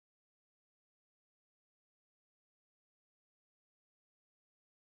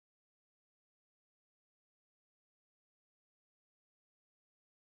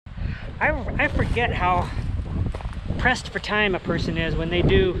I forget how pressed for time a person is when they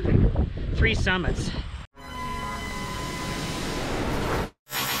do 3 summits.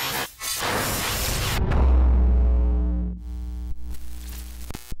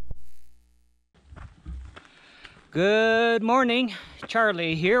 Good morning,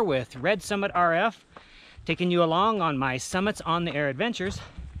 Charlie here with Red Summit RF, taking you along on my Summits on the Air adventures.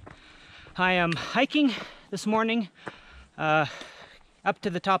 I am hiking this morning up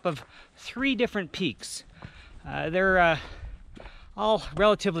to the top of 3 different peaks. They're all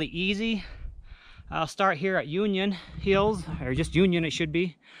relatively easy. I'll start here at Union Hills, or just Union it should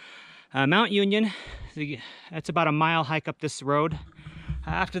be. Mount Union, that's about a mile hike up this road.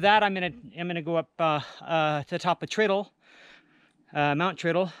 After that, I'm gonna go up to the top of Tritle, Mount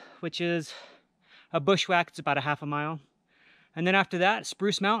Tritle, which is a bushwhack. It's about a half a mile. And then after that,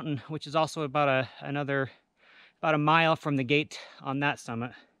 Spruce Mountain, which is also about about a mile from the gate on that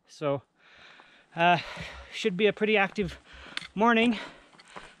summit. So should be a pretty active morning.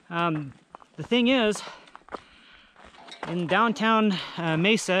 The thing is, in downtown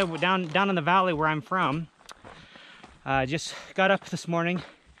Mesa, down in the valley where I'm from, just got up this morning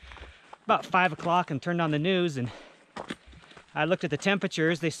about 5 o'clock and turned on the news, and I looked at the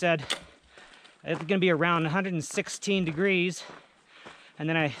temperatures. They said it's going to be around 116 degrees, and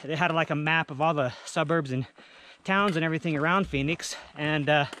then they had like a map of all the suburbs and towns and everything around Phoenix,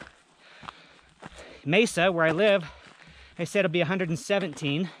 and Mesa, where I live, they said it'll be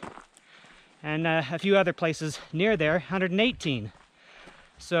 117, and a few other places near there 118.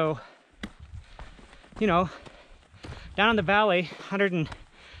 So, you know, down in the valley,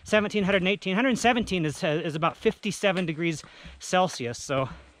 117, 118, 117 is about 57 degrees Celsius. So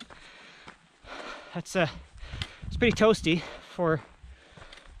that's it's pretty toasty for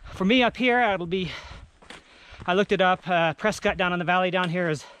me up here. I looked it up. Prescott down in the valley down here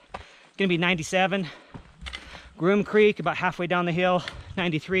is going to be 97. Groom Creek about halfway down the hill,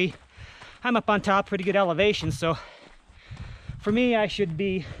 93. I'm up on top, pretty good elevation. So for me, I should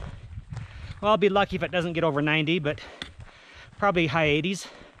be, well, I'll be lucky if it doesn't get over 90, but probably high 80s.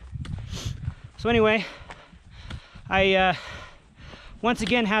 So anyway, I once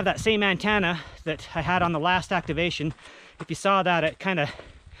again have that same antenna that I had on the last activation. If you saw that, it kind of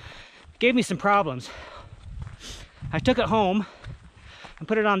gave me some problems. I took it home and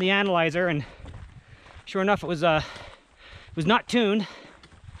put it on the analyzer, and sure enough, it was not tuned.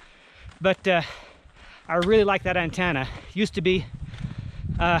 But I really like that antenna. Used to be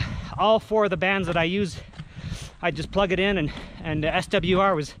all 4 of the bands that I use, I just plug it in, and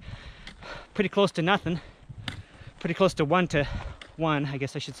SWR was pretty close to nothing. Pretty close to 1 to 1, I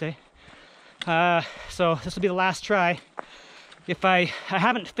guess I should say. So this will be the last try. If I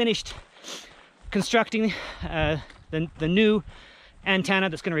haven't finished constructing the new antenna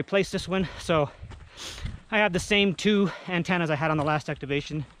that's going to replace this one, so I have the same 2 antennas I had on the last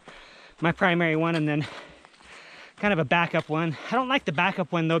activation. My primary one, and then kind of a backup one. I don't like the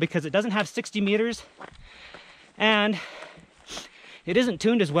backup one though, because it doesn't have 60 meters, and it isn't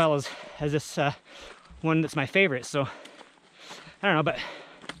tuned as well as this one that's my favorite. So I don't know, but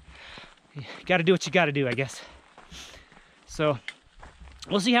you gotta do what you gotta do, I guess. So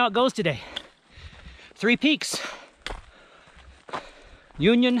we'll see how it goes today. 3 peaks: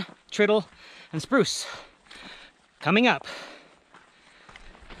 Union, Tritle, and Spruce coming up.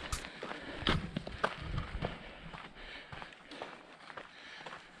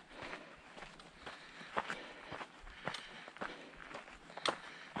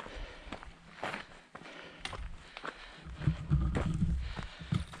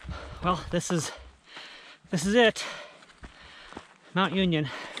 Well, this is it. Mount Union.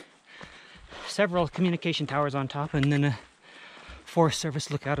 Several communication towers on top, and then a Forest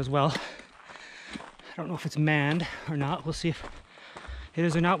Service lookout as well. I don't know if it's manned or not. We'll see if it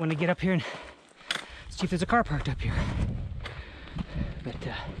is or not when I get up here and see if there's a car parked up here. But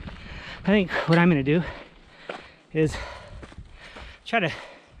I think what I'm going to do is try to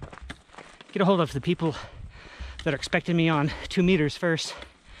get a hold of the people that are expecting me on 2 meters first.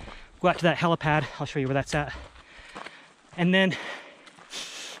 Go out to that helipad. I'll show you where that's at. And then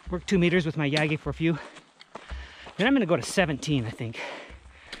work 2 meters with my Yagi for a few. Then I'm going to go to 17, I think.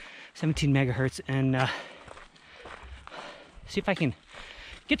 17 megahertz, and see if I can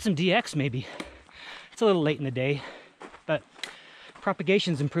get some DX maybe. It's a little late in the day, but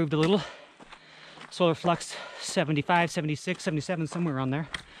propagation's improved a little. Solar flux 75, 76, 77, somewhere around there.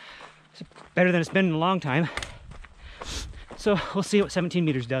 It's better than it's been in a long time. So we'll see what 17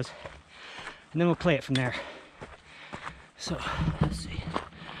 meters does, and then we'll play it from there. So let's see.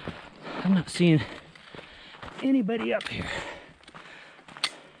 I'm not seeing anybody up here.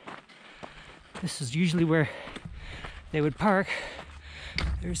 This is usually where they would park.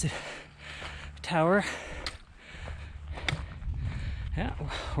 There's a tower. Yeah,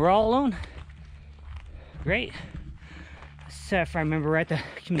 we're all alone. Great. If I remember right, the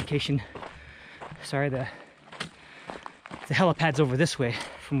communication, sorry, the helipad's over this way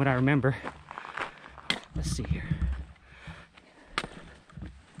from what I remember. Let's see here.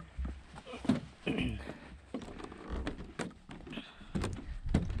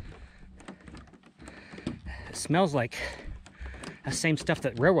 It smells like the same stuff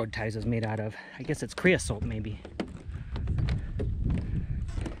that railroad ties is made out of. I guess it's creosote, maybe.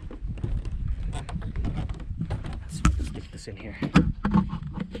 Let's stick this in here.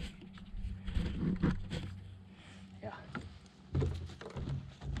 Yeah.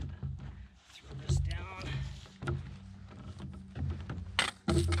 Throw this down.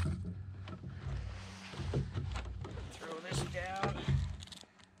 Throw this down.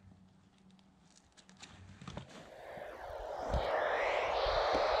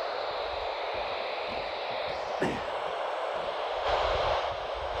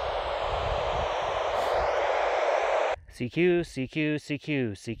 CQ, CQ,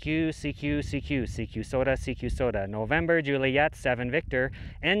 CQ, CQ, CQ, CQ, CQ SOTA, CQ SOTA. November, Juliet, 7 Victor,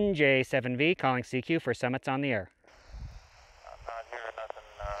 NJ7V, calling CQ for summits on the air. I'm not hearing nothing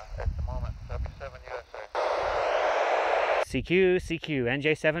at the moment. 77 USA. CQ, CQ,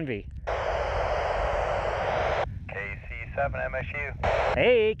 NJ7V. KC7 MSU.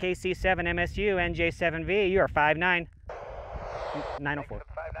 Hey, KC7 MSU, NJ7V, you are 5'9". 904.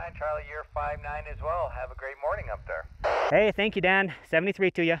 5'9", Charlie, you're 5'9" as well. Have a great morning up there. Hey, thank you, Dan.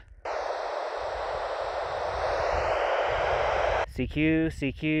 73 to you. CQ,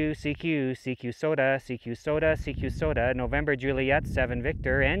 CQ, CQ, CQ SOTA, CQ SOTA, CQ SOTA, November Juliet, 7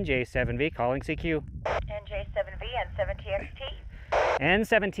 Victor, NJ7V, calling CQ. NJ7V and 7TXT.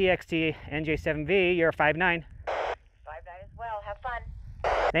 N7TXT, NJ7V, you're 5'9". 5'9" as well. Have fun.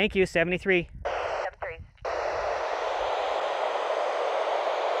 Thank you, 73. 73.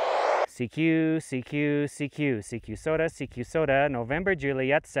 CQ, CQ, CQ, CQ SOTA, CQ SOTA, November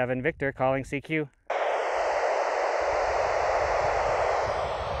Juliet, 7 Victor, calling CQ.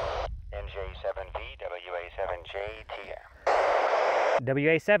 NJ7V, WA7JTM.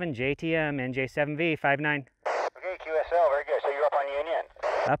 WA7JTM, NJ7V, 5'9". Okay, QSL, very good. So you're up on Union.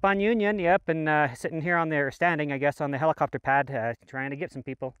 Up on Union, yep, and sitting here on there, standing, I guess, on the helicopter pad, trying to get some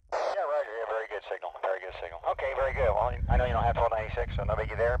people. Yeah, roger. Yeah, very good signal. Very good signal. Okay, very good. Well, I know you don't have 1296, so no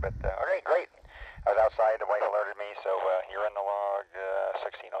biggie there, but okay, great. I was outside, the wife alerted me, so you're in the log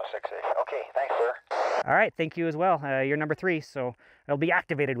 1606-ish. Okay, thanks, sir. All right, thank you as well. You're number 3, so it'll be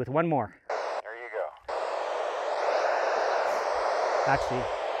activated with one more. There you go. Actually,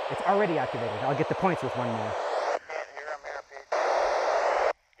 it's already activated. I'll get the points with one more. Can't hear him here, Pete.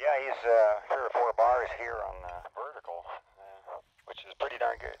 Yeah, he's 3 or 4 bars here on vertical, which is pretty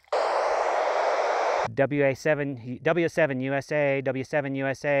darn good. W7 USA, W7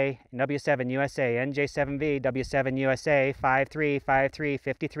 USA, W7 USA, NJ7V, W7 USA,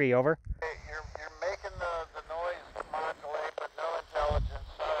 535353, over. Hey, you're making the noise modulate, but no intelligence.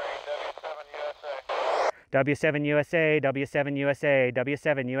 Sorry, W7 USA. W7 USA,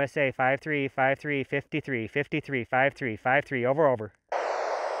 W7 USA, 535353, 535353, over.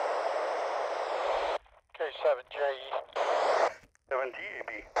 K7JE. 7TAB.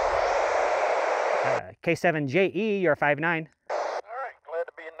 K7JE, you're 5'9". All right, glad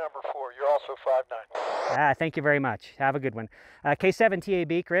to be in number 4. You're also 5'9". Thank you very much. Have a good one.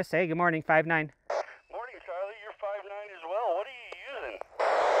 K7TAB, Chris, hey, good morning, 5'9". Morning, Charlie. You're 5'9" as well. What are you using?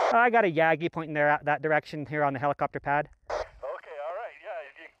 I got a Yagi pointing there that direction here on the helicopter pad. Okay, all right. Yeah,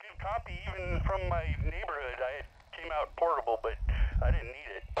 good copy. Even from my neighborhood, I came out portable, but I didn't need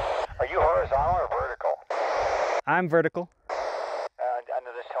it. Are you horizontal or vertical? I'm vertical. I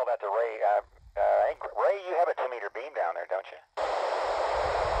know just tell that to Ray. I think, Ray, you have a 2-meter beam down there, don't you?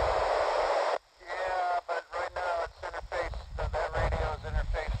 Yeah, but right now it's interfaced. That radio is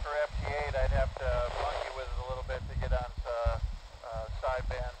interfaced for FT8. I'd have to monkey with it a little bit to get on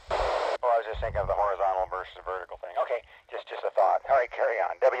sideband. Well, I was just thinking of the horizontal versus vertical thing. Okay, just a thought. All right, carry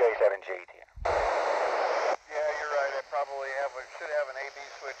on. WA7JT. Yeah, you're right. I probably should have an AB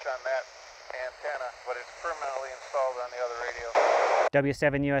switch on that antenna, but it's permanently installed on the other radio.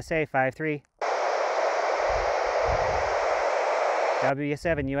 W7 USA, 5'3".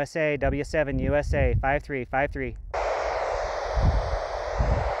 W7 USA, W7 USA, 5'3".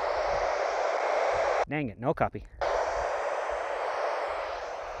 Dang it, no copy.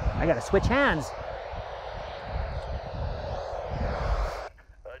 I gotta switch hands.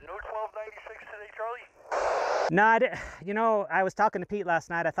 No 1296 today, Charlie? No, you know, I was talking to Pete last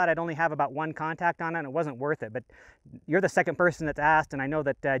night. I thought I'd only have about one contact on it, and it wasn't worth it. But you're the second person that's asked, and I know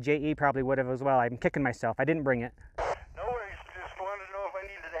that JE probably would have as well. I'm kicking myself. I didn't bring it. No worries. Just wanted to know if I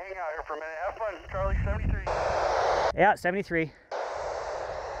needed to hang out here for a minute. Have fun, Charlie. 73. Yeah, 73.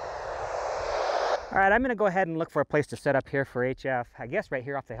 All right, I'm going to go ahead and look for a place to set up here for HF. I guess right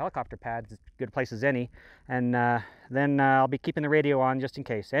here off the helicopter pad is as good a place as any. And then I'll be keeping the radio on just in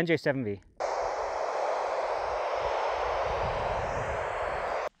case. NJ7V.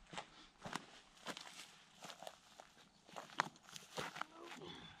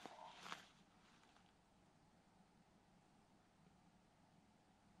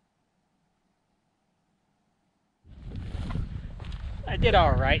 I did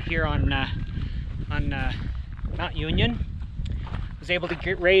all right here on Mount Union. Was able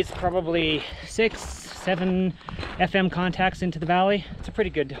to raise probably 6-7 FM contacts into the valley. It's a pretty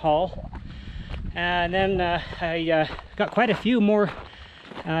good haul. And then I got quite a few more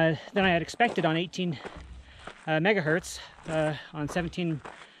than I had expected on 18 megahertz on 17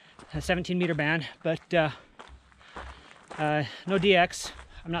 meter band, but no DX.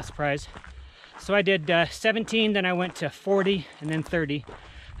 I'm not surprised. So I did 17, then I went to 40, and then 30.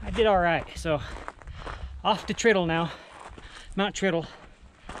 I did all right. So off to Tritle now, Mount Tritle.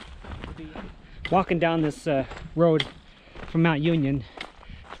 We'll be walking down this road from Mount Union.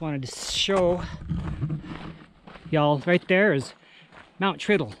 Just wanted to show y'all right there is Mount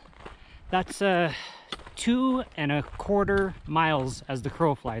Tritle. That's 2.25 miles as the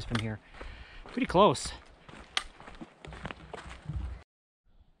crow flies from here. Pretty close.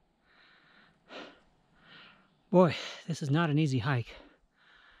 Boy, this is not an easy hike.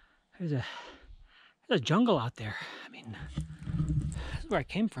 There's a jungle out there. I mean, this is where I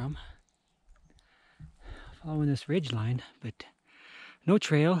came from. Following this ridge line, but no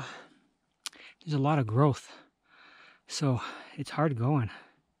trail. There's a lot of growth, so it's hard going.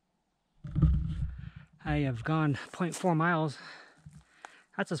 I have gone 0.4 miles.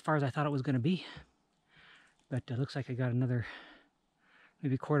 That's as far as I thought it was going to be, but it looks like I got another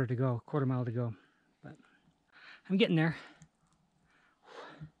maybe quarter mile to go. But I'm getting there.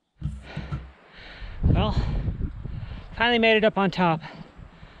 Well, finally made it up on top.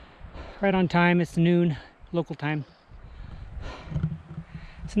 Right on time. It's noon local time.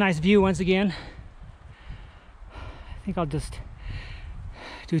 It's a nice view once again. I think I'll just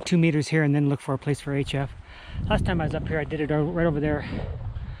do 2 meters here and then look for a place for HF. Last time I was up here, I did it right over there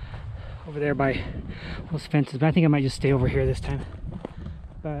by those fences, but I think I might just stay over here this time.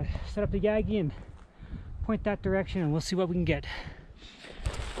 But set up the Yagi and point that direction, and we'll see what we can get.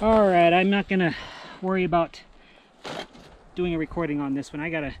 All right, I'm not gonna worry about doing a recording on this one. I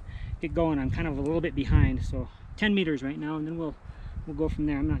gotta get going. I'm kind of a little bit behind, so 10 meters right now, and then we'll go from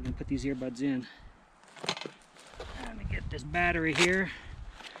there. I'm not gonna put these earbuds in. Let me get this battery here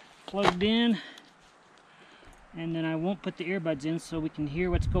plugged in, and then I won't put the earbuds in so we can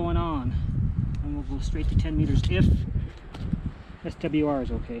hear what's going on, and we'll go straight to 10 meters if SWR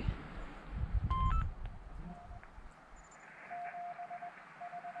is okay.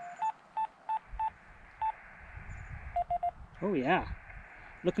 Oh yeah,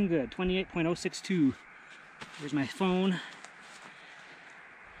 looking good. 28.062. Here's my phone.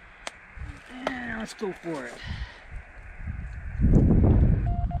 And let's go for it.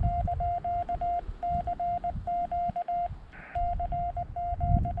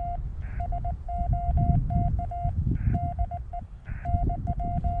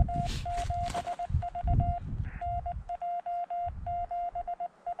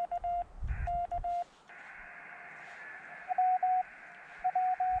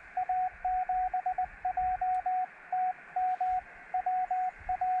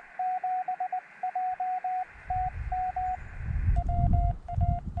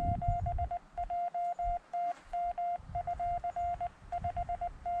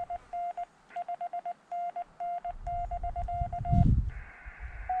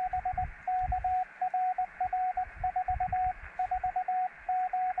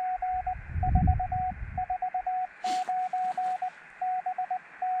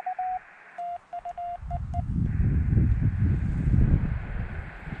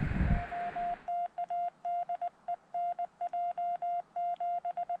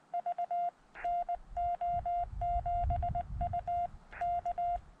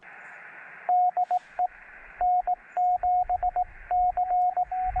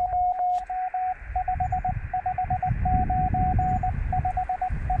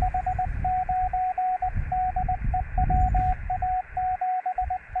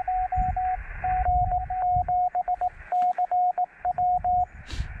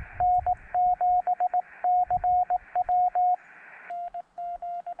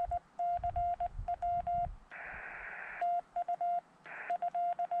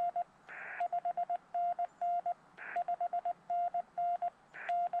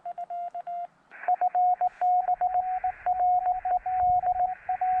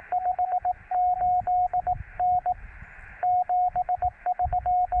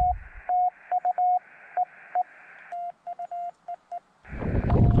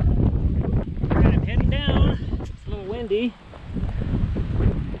 windy,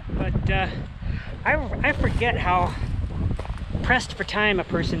 but I forget how pressed for time a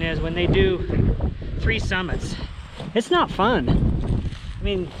person is when they do 3 summits. It's not fun. I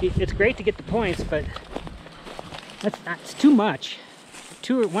mean, it's great to get the points, but that's too much.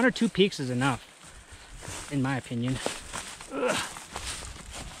 1 or 2 peaks is enough, in my opinion. Ugh.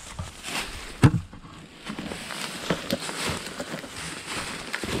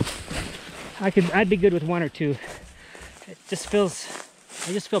 I'd be good with 1 or 2. It just feels,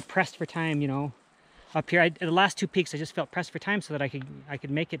 I just feel pressed for time, you know. Up here, the last 2 peaks, I just felt pressed for time so that I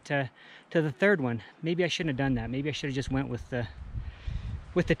could make it to the 3rd one. Maybe I shouldn't have done that. Maybe I should have just went with the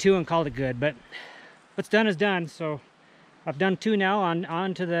 2 and called it good. But what's done is done. So I've done 2 now.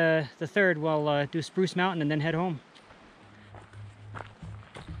 On to the 3rd. We'll do Spruce Mountain and then head home.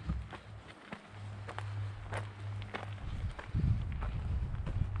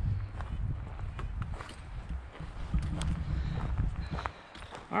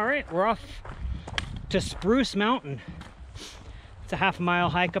 All right, we're off to Spruce Mountain. It's a half-mile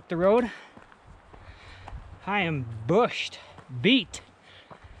hike up the road. I am beat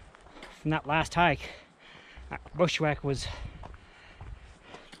from that last hike. Bushwhack was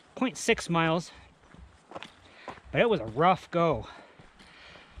 0.6 miles, but it was a rough go.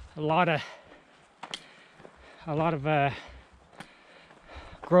 A lot of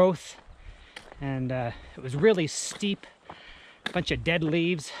growth, and it was really steep. A bunch of dead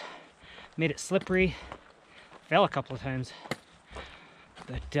leaves made it slippery. Fell a couple of times,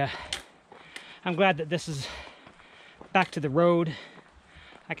 but I'm glad that this is back to the road.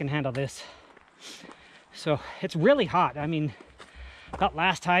 I can handle this. So it's really hot. I mean, that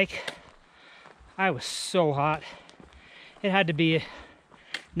last hike, I was so hot. It had to be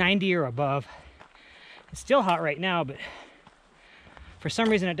 90 or above. It's still hot right now, but for some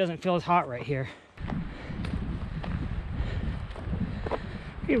reason it doesn't feel as hot right here.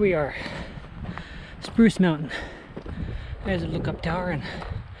 Here we are, Spruce Mountain. There's a look-up tower, and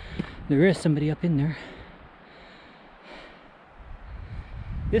there is somebody up in there.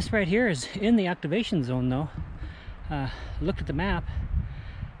 This right here is in the activation zone, though. Looked at the map,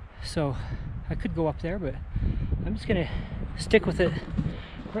 so I could go up there, but I'm just gonna stick with it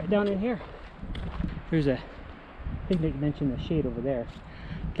right down in here. There's I think they mentioned the shade over there.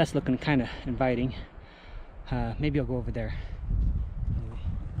 That's looking kind of inviting. Maybe I'll go over there.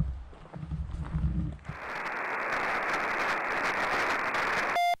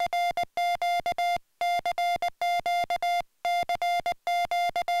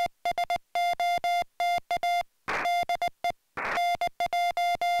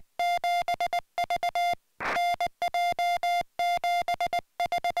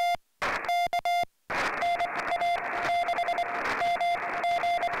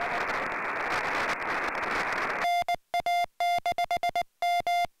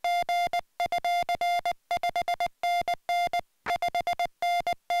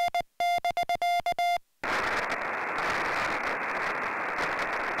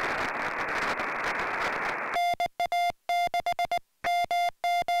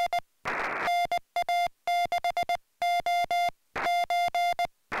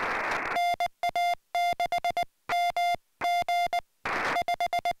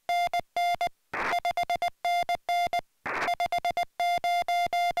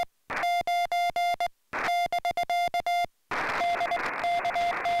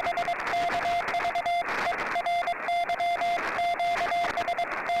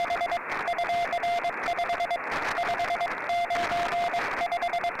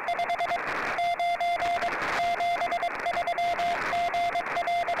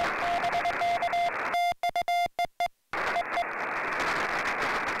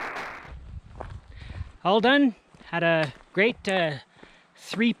 All done. Had a great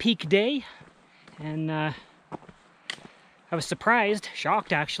 3-peak day, and I was surprised,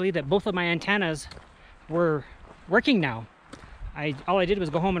 shocked actually, that both of my antennas were working now. All I did was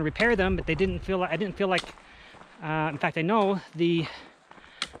go home and repair them, but they didn't feel like, I didn't feel like, in fact I know the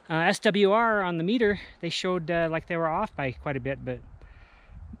SWR on the meter, they showed like they were off by quite a bit, but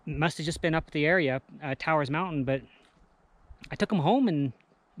it must have just been up the area, Towers Mountain. But I took them home and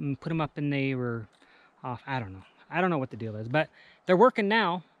put them up and they were off. I don't know what the deal is, but they're working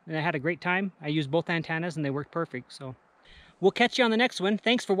now, and I had a great time. I used both antennas and they worked perfect. So we'll catch you on the next one.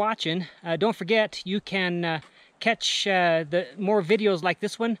 Thanks for watching. Don't forget, you can catch the more videos like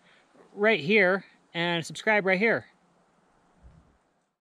this one right here and subscribe right here.